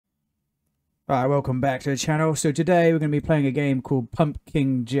Alright, welcome back to the channel. So today we're going to be playing a game called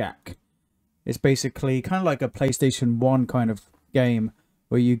Pumpkin Jack. It's basically kind of like a PlayStation 1 kind of game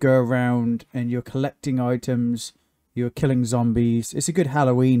where you go around and you're collecting items, you're killing zombies. It's a good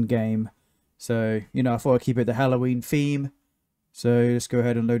Halloween game. So, you know, I thought I'd keep it the Halloween theme. So let's go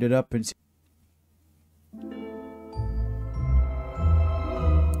ahead and load it up and see.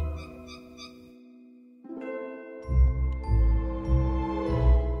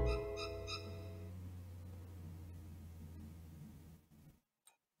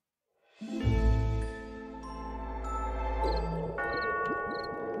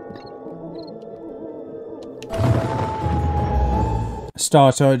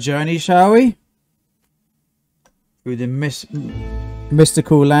 Start our journey, shall we? Through the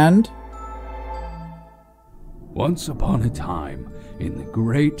mystical land. Once upon a time, in the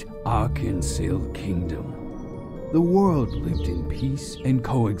great Arkansas Kingdom, the world lived in peace and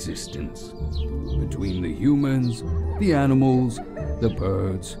coexistence between the humans, the animals, the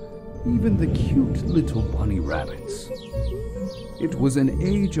birds, even the cute little bunny rabbits. It was an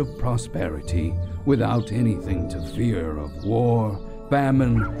age of prosperity without anything to fear of war,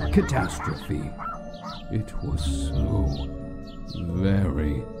 famine, catastrophe. It was so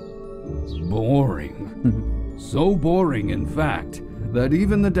very boring. So boring, in fact, that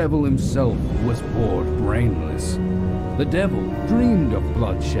even the devil himself was bored brainless. The devil dreamed of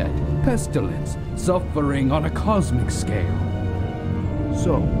bloodshed, pestilence, suffering on a cosmic scale.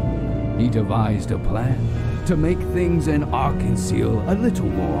 So, he devised a plan to make things in Arkansas a little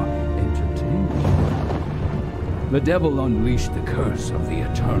more entertaining. The devil unleashed the curse of the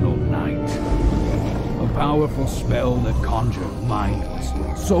eternal night, a powerful spell that conjured mindless,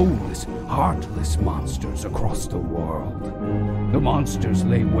 soulless, heartless monsters across the world. The monsters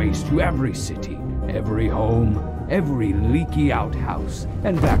lay waste to every city, every home, every leaky outhouse,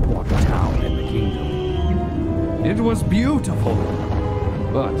 and backwater town in the kingdom. It was beautiful,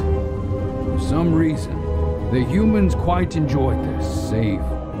 but for some reason, the humans quite enjoyed their safe,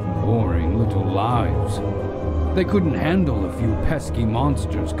 boring little lives. They couldn't handle a few pesky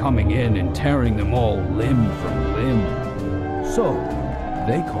monsters coming in and tearing them all limb from limb. So,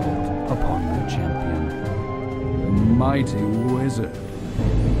 they called upon their champion, the mighty wizard.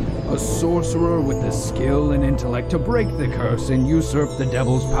 A sorcerer with the skill and intellect to break the curse and usurp the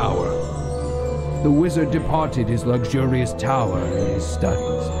devil's power. The wizard departed his luxurious tower and his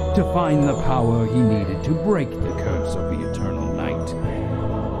studies to find the power he needed to break the curse of the eternal night.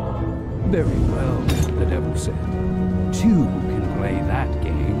 Very well, the devil said. Two can play that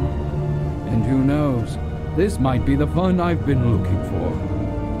game. And who knows, this might be the fun I've been looking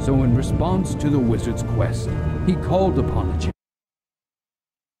for. So in response to the wizard's quest, he called upon a champion.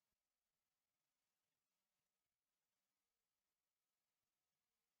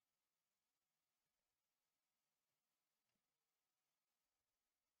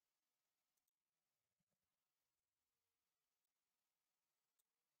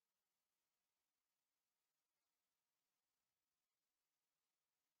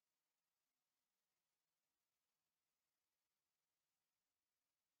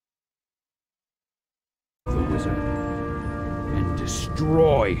 The wizard and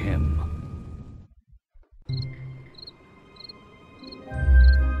destroy him.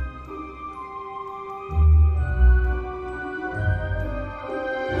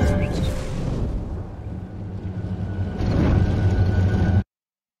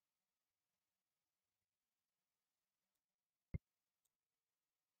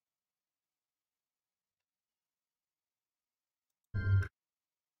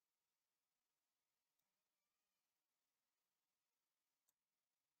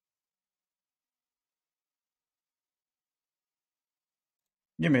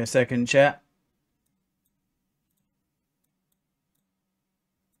 Give me a second, chat.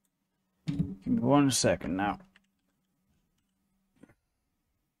 Give me 1 second now.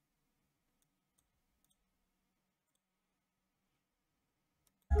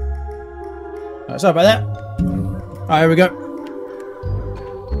 Sorry about that. Alright, here we go.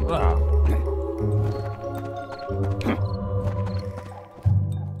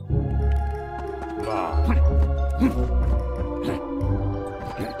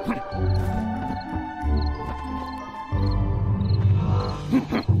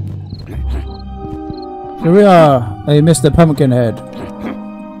 Here we are, hey Mr. Pumpkinhead.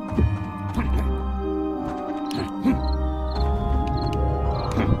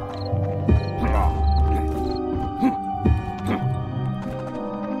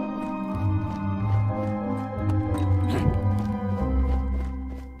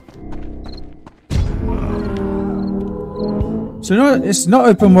 So no, it's not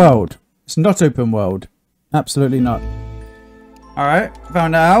open world. It's not open world. Absolutely not. Alright,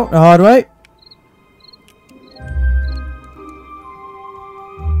 found out the hard way.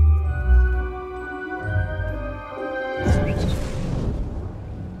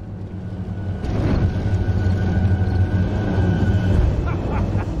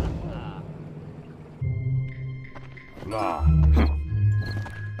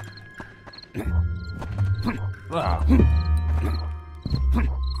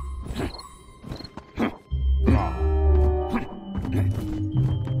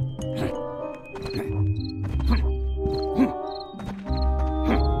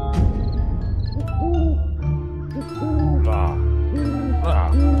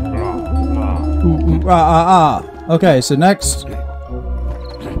 Okay, so next.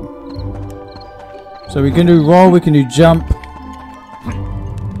 So we can do roll, we can do jump.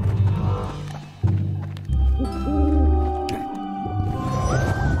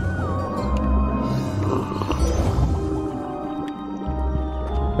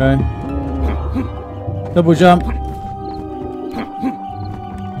 Okay. Double jump.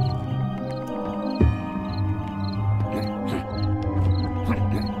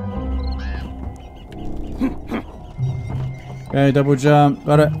 Okay, double jump.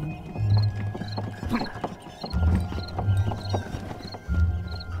 Got it.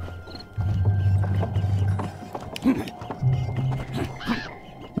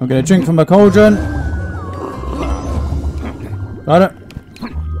 I'm gonna drink from my cauldron. Got it.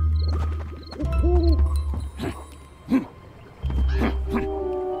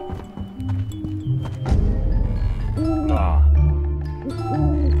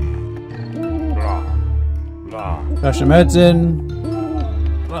 Dash some heads in.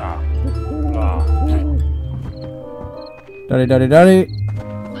 Daddy, daddy, daddy.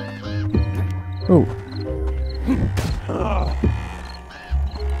 Oh.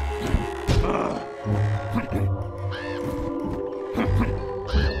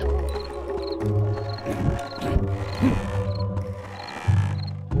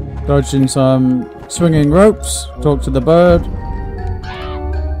 Dodging some swinging ropes. Talk to the bird.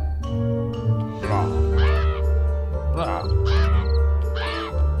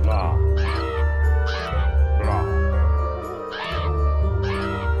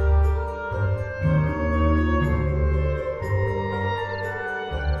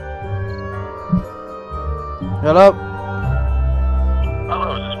 Hello?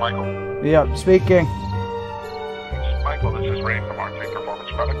 Hello, is this Michael? Yeah, speaking. Michael, this is Ray from R3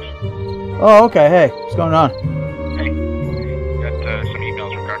 Performance Products. Oh, okay. Hey, what's going on? Hey, got some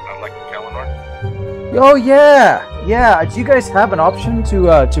emails regarding electric Eleanor. Oh, yeah. Yeah, do you guys have an option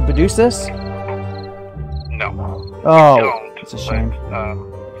to produce this? No. Oh, We don't, it's a shame.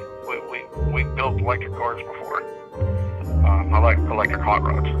 But, we built electric cars before. Electric hot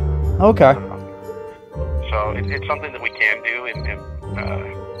rods. Okay. So it's something that we can do, and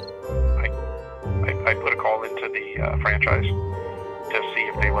I put a call into the franchise to see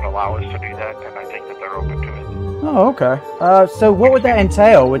if they would allow us to do that, and I think that they're open to it. Oh, okay. So what would that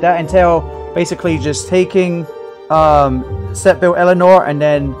entail? Would that entail basically just taking set-built Eleanor and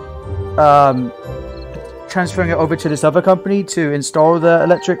then transferring it over to this other company to install the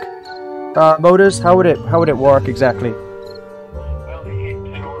electric motors? How would it work exactly? Well,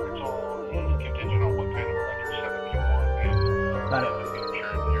 it's all contingent on what kind of electric setup you want, and I'm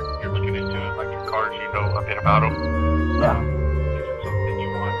sure you're looking into electric cars, you know a bit about them. Yeah. Is it something you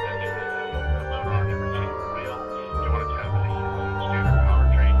want that a motor on every single wheel? Do you want it to have a standard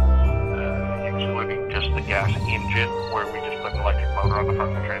powertrain, excluding just the gas engine, where we just put an electric motor on the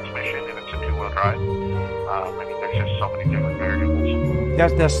front of the transmission and it's a two-wheel drive? I mean, there's just so many different variables.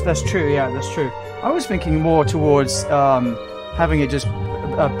 That's true. Yeah, that's true. I was thinking more towards having it just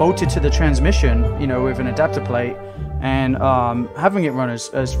bolted to the transmission, you know, with an adapter plate, and having it run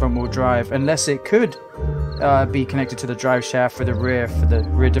as front-wheel drive, unless it could be connected to the drive shaft for the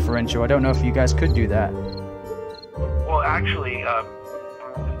rear differential. I don't know if you guys could do that. Well, actually,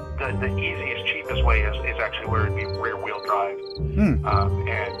 the easiest, cheapest way is actually where it'd be rear-wheel drive,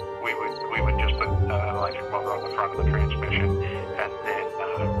 and we would just put an electric motor on the front of the transmission, and then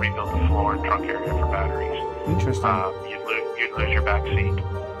rebuild the floor and trunk area for batteries. Interesting. You'd lose your back seat.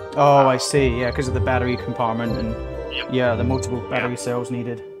 Oh, I see. Yeah, because of the battery compartment and Yep. yeah, the multiple battery cells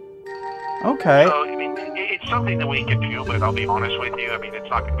needed. Okay. So, I mean, it's something that we can do, but I'll be honest with you. I mean, it's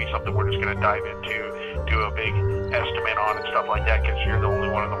not going to be something we're just going to dive into, do a big estimate on and stuff like that, because you're the only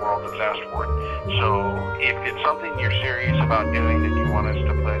one in the world that's asked for it. So, if it's something you're serious about doing and you want us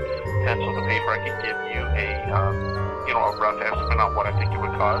to put pencil to paper, I can give you a rough estimate on what I think it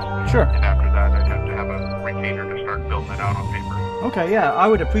would cost. Sure. And after that, I'd have to have a retainer to start building it out on paper. Okay, yeah, I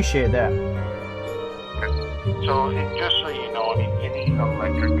would appreciate that. So, just so you know, I mean, any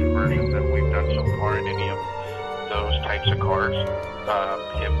electric conversions that we've done so far in any of those types of cars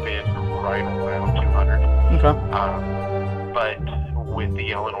have been right around 200. Okay. But with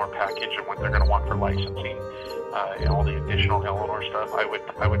the Eleanor package and what they're going to want for licensing and all the additional Eleanor stuff, I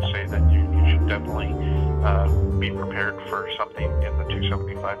would say that you should definitely be prepared for something in the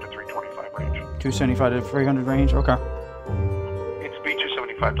 275 to 325 range. 275 to 300 range. Okay. It's be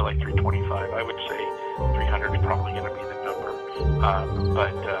 275 to like 325. I would say 300 is probably going to be the number.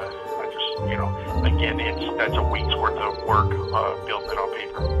 But I just, you know, again, that's a week's worth of work building it on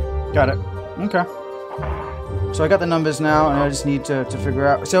paper. Got it. Okay. So I got the numbers now, and I just need to figure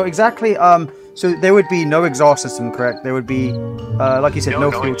out. So exactly, so there would be no exhaust system, correct? There would be, like you said,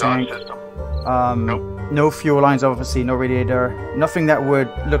 no fuel tank. Nope. No fuel lines, obviously, no radiator. Nothing that would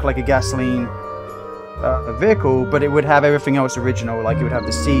look like a gasoline vehicle, but it would have everything else original. Like it would have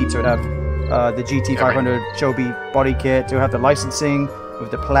the seats, it would have the GT500 Joby body kit, it would have the licensing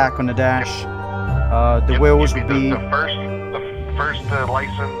with the plaque on the dash. The wheels would be... The first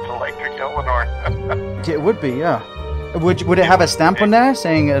licensed electric Eleanor. It would be, yeah. Would it have a stamp on there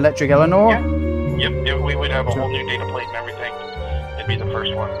saying electric Eleanor? Yeah. Yep, we would have a whole new data plate and everything. It'd be the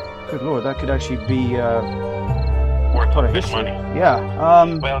first one. Good lord, that could actually be worth a lot of good history. money. Yeah.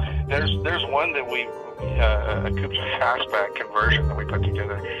 Well, there's one that we a Coupe's fastback conversion that we put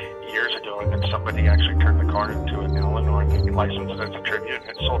together years ago, and then somebody actually turned the car into an Eleanor and they licensed it as a tribute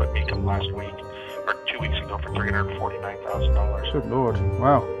and sold it Beacon last week or 2 weeks ago for $349,000. Good lord,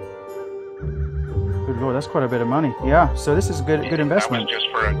 wow. Good lord, that's quite a bit of money. Yeah, so this is a good investment. That was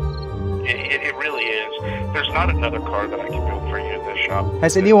just for it really is. There's not another car that I can build for you in this shop.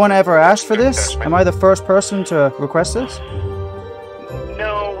 Has anyone ever asked for this? Am I the first person to request this?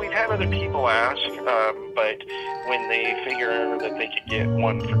 No, we've had other people ask, but when they figure that they could get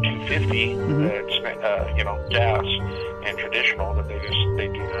one for $250, that's you know, gas and traditional, that they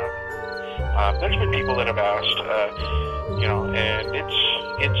do that. There's been people that have asked, you know, and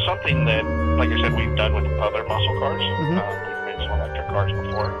it's something that, like I said, we've done with other muscle cars. We've made some electric cars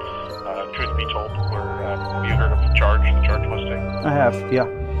before. Truth be told, have you heard of the Charge Mustang? I have, yeah.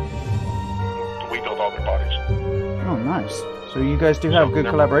 We build all their bodies. Oh, nice. So you guys do have good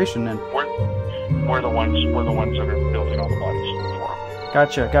collaboration then. We're the ones that are building all the bodies for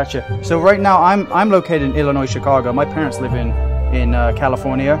them. Gotcha. So right now I'm located in Illinois, Chicago. My parents live in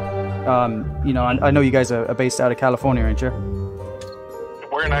California. You know, I know you guys are based out of California, aren't you?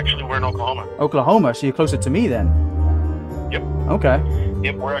 We're in Oklahoma. Oklahoma, so you're closer to me then. Yep. Okay.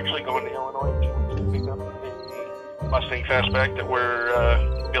 Yep, we're actually going to Illinois to pick up a Mustang Fastback that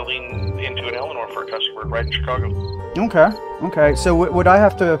we're building into an Eleanor for a customer right in Chicago. Okay. So would I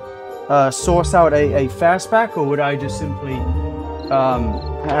have to source out a Fastback, or would I just simply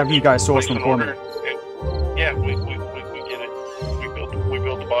have you guys source them for me? Yeah, we get it. We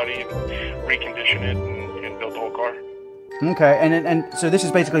build the body and recondition it and build the whole car. Okay, and so this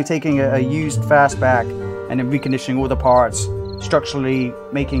is basically taking a used Fastback and then reconditioning all the parts, structurally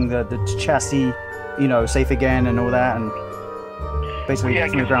making the chassis, you know, safe again and all that, and basically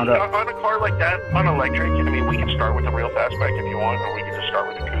from the ground up. On a car like that, on electric, I mean, we can start with a real Fastback if you want, or we can just start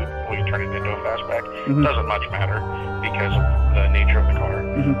with a coupe. We can turn it into a Fastback. It doesn't much matter because of the nature of the car.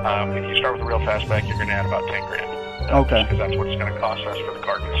 If you start with a real Fastback, you're going to add about 10 grand. Okay. Because that's what it's going to cost us for the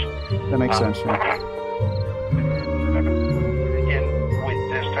carcass. That makes sense. Yeah. Again, with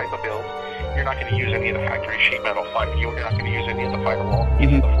this type of build, you're not going to use any of the factory sheet metal fiber. You're not going to use any of the firewall,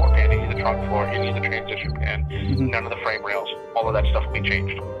 any of the floor pan, any of the trunk floor, any of the transition pan, none of the frame rails. All of that stuff will be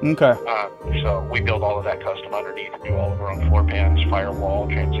changed. Okay. So we build all of that custom underneath, do all of our own floor pans, firewall,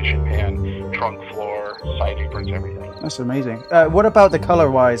 transition pan, trunk floor, side aprons, everything. That's amazing. What about the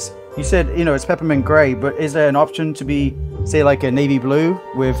color-wise? You said, you know, it's peppermint gray, but is there an option to be, say, like a navy blue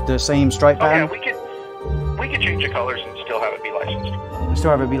with the same stripe pattern? Yeah, we could change the colors and still have it be licensed.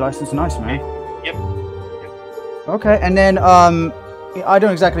 Still have it be licensed? Nice, man. Yep. Okay, and then I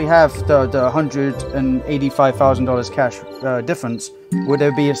don't exactly have the $185,000 cash difference. Would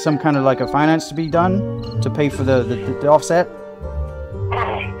there be some kind of like a finance to be done to pay for the offset?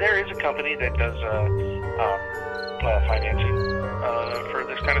 There is a company that does financing for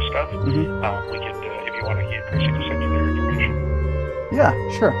this kind of stuff. We could, if you want to get Chrissy to send you their information. Yeah,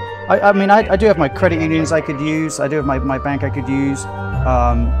 sure. I mean, I do have my credit unions I could use. I do have my bank I could use.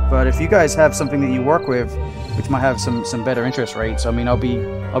 But if you guys have something that you work with, which might have some better interest rates, I mean, I'll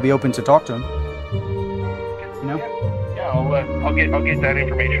be open to talk to them. You know? Yeah, I'll get that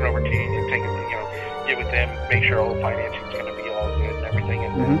information over to you and take it, you know, get with them, make sure all the financing's going to be all good and everything.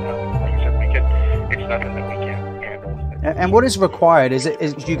 And then, like I said, it's nothing that we can't handle. And what is required? Is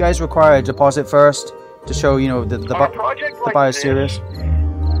you guys require a deposit first to show, you know, the project the like buyer is this, serious?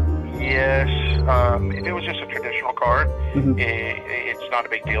 Yes. If it was just a traditional card, it's not a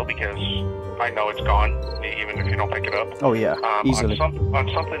big deal because I know it's gone, even if you don't pick it up. Oh yeah, easily. On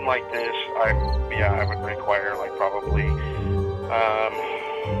something like this, I would require like probably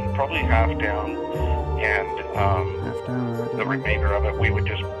half down, and the remainder of it we would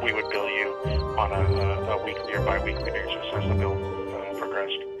bill you on a weekly or bi-weekly basis as the bill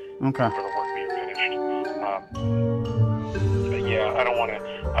progressed. Okay. For the work being finished. But yeah, I don't want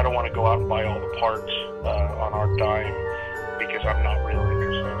to go out and buy all the parts on our dime because I'm not really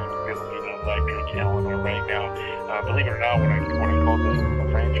interested in building an electric Eleanor right now. Believe it or not, when I called the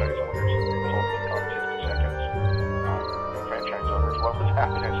franchise owners and told them about 60 seconds, the franchise owners, what was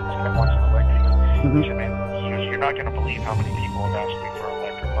happening? I said, this guy wants an electric. He said, man, you're not going to believe how many people have asked me for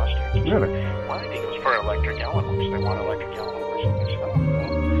electric Mustangs. Really? Why? He goes, for electric Eleanors. They want electric Eleanors. And I said, oh, no.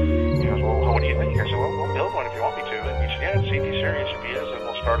 He goes, well, what do you think? I said, well, we'll build one if you want me to. And he said, yeah, see if he's serious. If he is, then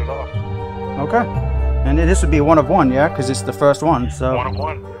we'll start it off. Okay. And this would be one of one, yeah? Because it's the first one, so... One of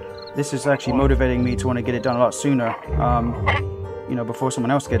one. This is actually motivating me to want to get it done a lot sooner, you know, before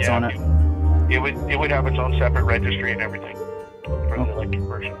someone else gets on it. It would have its own separate registry and everything for the electric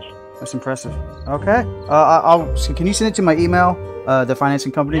versions. That's impressive. Okay. So can you send it to my email, the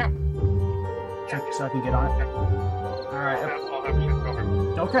financing company? Yeah. So I can get on it. All right. I'll have it sent over.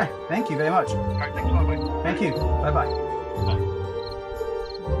 Okay. Thank you very much. All right, thanks a lot, Mike. Thank you. Bye-bye.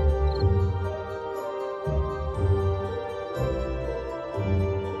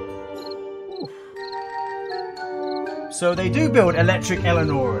 So they do build electric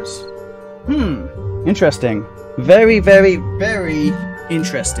Eleanors. Interesting. Very, very, very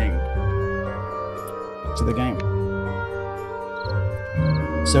interesting. To the game.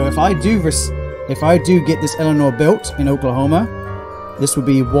 So if I do get this Eleanor built in Oklahoma, this will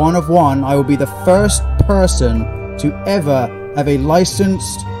be one of one. I will be the first person to ever have a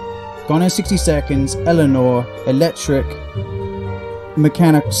licensed Gone in 60 Seconds Eleanor electric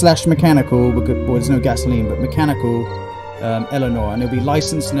mechanical, because well, there's no gasoline, but mechanical Eleanor, and it'll be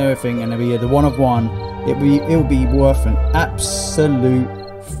licensed and everything, and it'll be the one of one. It'll be worth an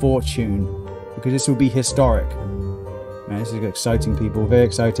absolute fortune because this will be historic. Man, this is exciting, people. Very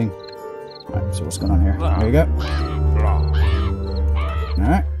exciting. Alright, so what's going on here? There we go.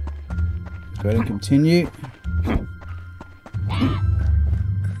 Alright. Go ahead and continue.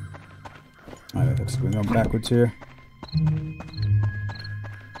 Alright, let's go on backwards here.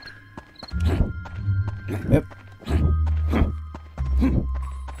 Yep.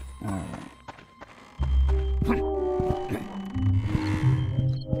 Alright.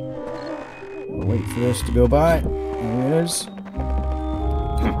 We'll wait for this to go by. There it is.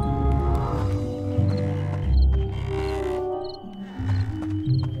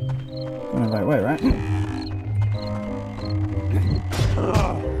 Going the right way, right?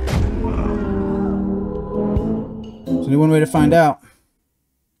 There's only one way to find out.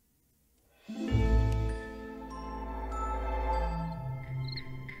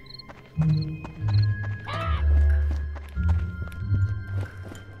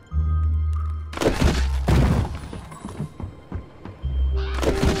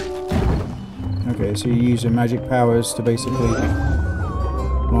 Okay, so you use your magic powers to basically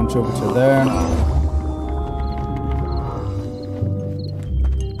launch over to there.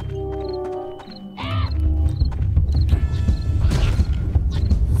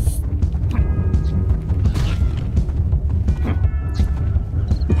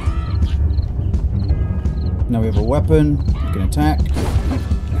 Now we have a weapon, we can attack.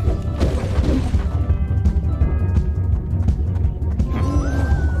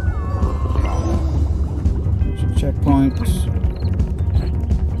 Checkpoints.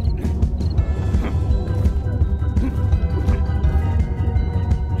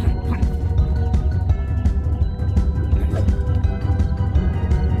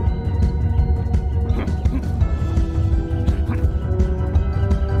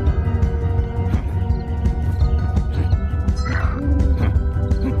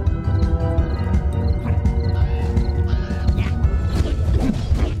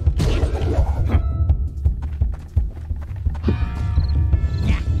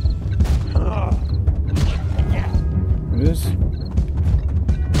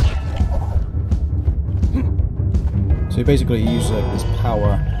 So basically you use like this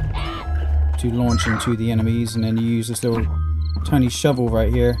power to launch into the enemies, and then you use this little tiny shovel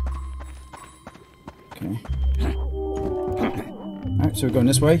right here. Okay. Alright, so we're going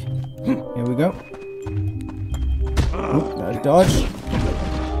this way. Here we go. Oh, that's dodge.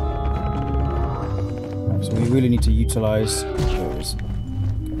 Alright, so So we really need to utilize those.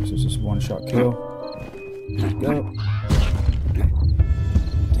 Okay, so it's just one-shot kill. Let's go.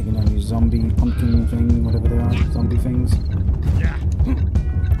 Taking down these zombie pumpkin thing, whatever they are, zombie things.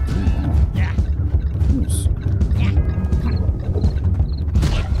 Nice.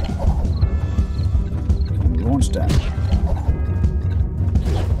 Launch that.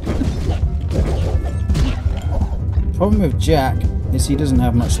 Problem with Jack is he doesn't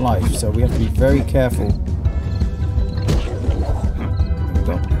have much life, so we have to be very careful. There we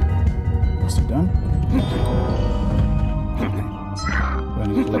go. Nicely done.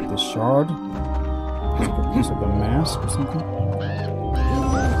 Going to collect this shard. Take a piece of a mask or something.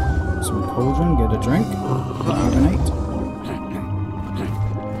 Some cauldron, get a drink. Rejuvenate.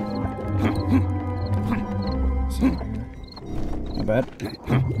 So, not bad.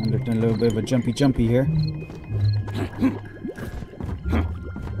 I'm doing a little bit of a jumpy here.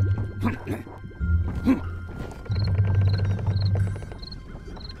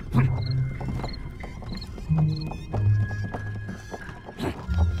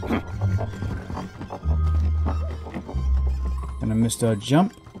 And I missed our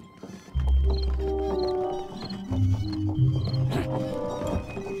jump.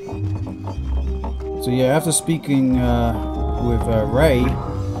 So yeah, after speaking with Ray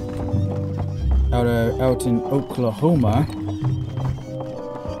out in Oklahoma,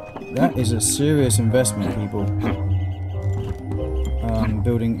 that is a serious investment, people.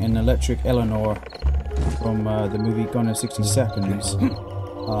 Building an electric Eleanor from the movie Gone in 60 Seconds. Oof.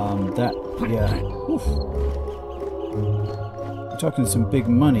 We're talking some big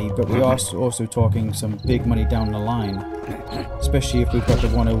money, but we are also talking some big money down the line, especially if we've got the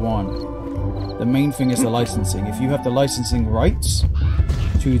 101. The main thing is the licensing. If you have the licensing rights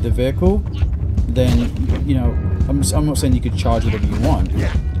to the vehicle, then, you know, I'm not saying you could charge whatever you want,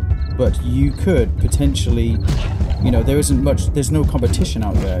 but you could potentially, you know, there's no competition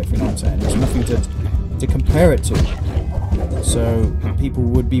out there, if you know what I'm saying. There's nothing to compare it to. So people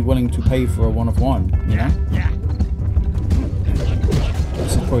would be willing to pay for a one of one, you know?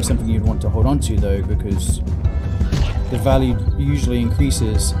 This is probably something you'd want to hold on to though, because the value usually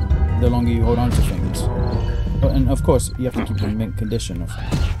increases the longer you hold on to things. But, and of course, you have to keep them in mint condition.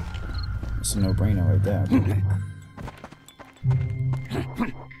 It's a no-brainer right there.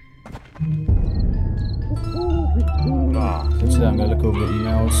 So I'm gonna look over the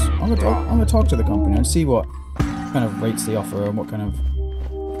emails. I'm gonna talk to the company and see what kind of rates they offer and what kind of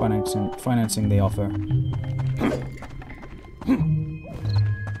financing they offer.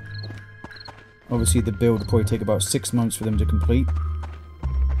 Obviously, the build will probably take about 6 months for them to complete.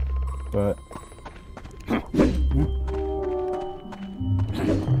 But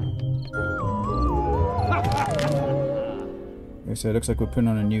okay, so it looks like we're putting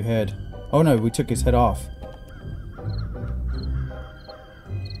on a new head. Oh no, we took his head off.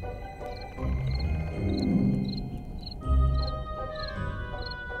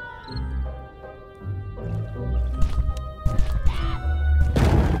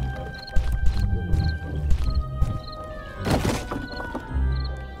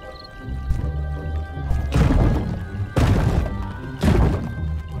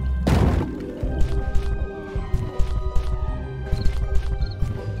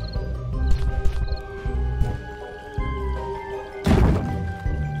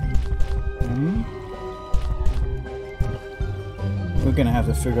 We're gonna have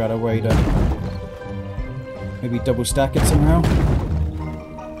to figure out a way to maybe double stack it somehow.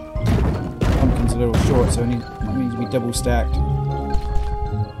 Pumpkin's a little short, so it needs to be double stacked.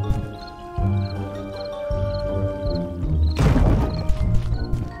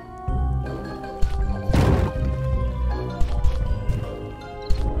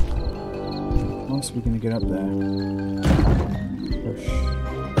 How else are we gonna get up there? Push.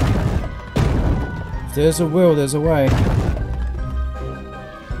 If there's a will, there's a way.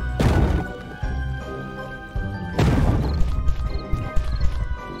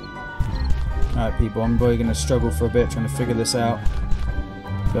 Alright people, I'm probably going to struggle for a bit trying to figure this out.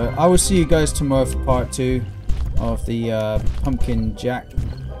 But I will see you guys tomorrow for part 2 of the Pumpkin Jack.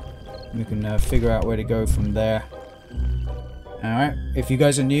 We can figure out where to go from there. Alright, if you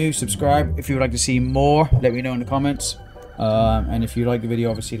guys are new, subscribe. If you would like to see more, let me know in the comments. And if you like the video,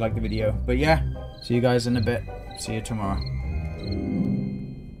 obviously like the video. But yeah, see you guys in a bit. See you tomorrow.